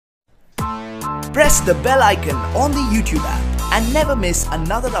Press the bell icon on the YouTube app and never miss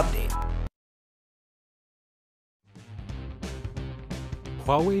another update.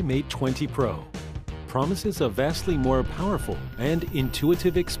 Huawei Mate 20 Pro promises a vastly more powerful and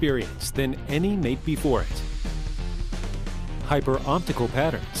intuitive experience than any Mate before it. Hyper-optical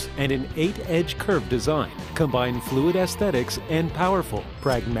patterns and an 8-edge curve design combine fluid aesthetics and powerful,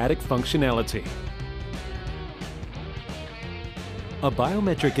 pragmatic functionality. A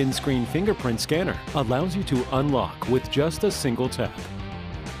biometric in-screen fingerprint scanner allows you to unlock with just a single tap.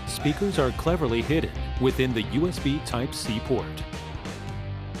 Speakers are cleverly hidden within the USB Type-C port.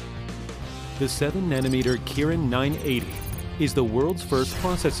 The 7nm Kirin 980 is the world's first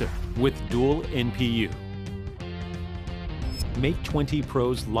processor with dual NPU. Mate 20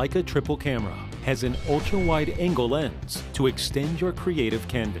 Pro's Leica triple camera has an ultra-wide angle lens to extend your creative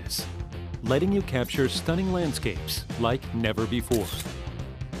canvas, letting you capture stunning landscapes like never before.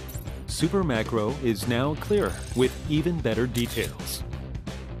 Super Macro is now clearer with even better details.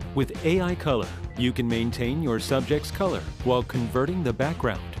 With AI Color, you can maintain your subject's color while converting the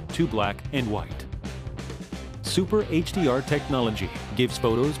background to black and white. Super HDR technology gives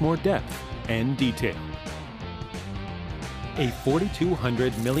photos more depth and detail. A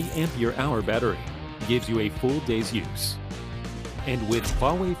 4200 mAh battery gives you a full day's use. And with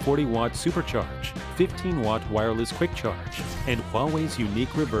Huawei 40-watt Supercharge, 15-watt wireless quick charge, and Huawei's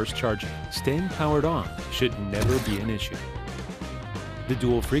unique reverse charging, staying powered on should never be an issue. The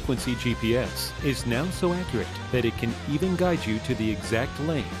dual-frequency GPS is now so accurate that it can even guide you to the exact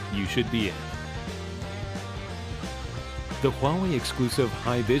lane you should be in. The Huawei exclusive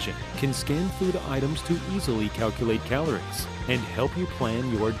High Vision can scan food items to easily calculate calories and help you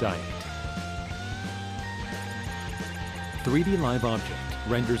plan your diet. 3D Live Object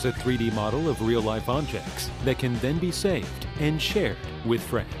renders a 3D model of real-life objects that can then be saved and shared with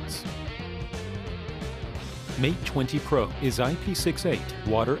friends. Mate 20 Pro is IP68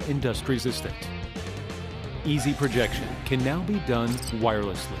 water and dust resistant. Easy projection can now be done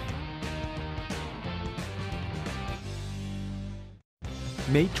wirelessly.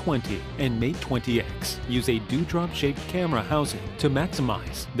 Mate 20 and Mate 20X use a dewdrop-shaped camera housing to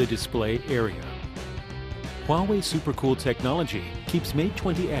maximize the display area. Huawei SuperCool technology keeps Mate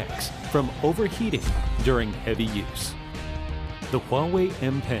 20X from overheating during heavy use. The Huawei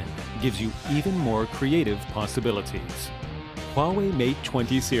M Pen gives you even more creative possibilities. Huawei Mate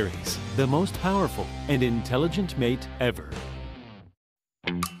 20 series, the most powerful and intelligent Mate ever.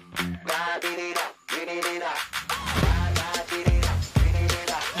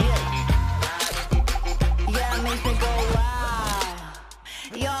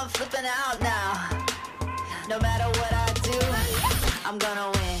 I'm flipping out now. No matter what I do, I'm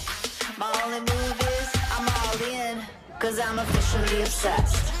gonna win. My only move is I'm all in, cause I'm officially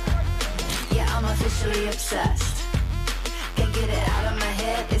obsessed. Yeah, I'm officially obsessed. Can't get it out of my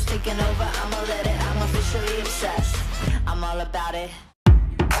head, it's taking over, I'ma let it. I'm officially obsessed. I'm all about it.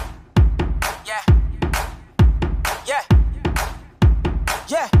 Yeah. Yeah.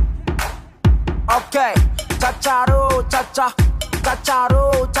 Yeah. Okay. Cha-cha-ro, cha-cha.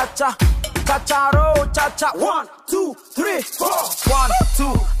 Cha-cha-ro, cha-cha. Cha-cha-ro, cha-cha. 1, 2, 3, 4. 1,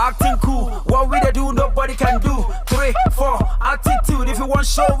 2, acting cool. What we they do, nobody can do. 3, 4, attitude. If you want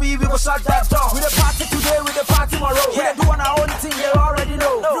show we go shut that door. We the party today, we the party tomorrow. Yeah. We they do on our own thing, they already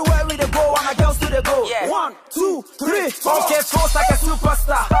know. Everywhere we they go, and our girls do they go. Yeah. 1, 2, 3, 4. Okay, post like a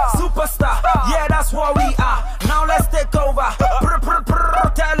superstar. Superstar. Yeah, that's what we are. Now let's take over.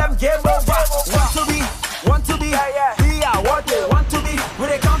 Tell them game over. Want to be, we are what they want to be. We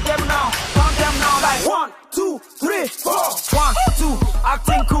they count them now like 1, 2, 3, 4. 1, 2,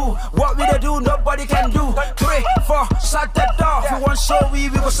 acting cool. What we they do, nobody can do. 3, 4, shut that door. If you want show we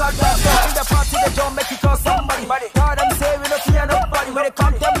go shut that door.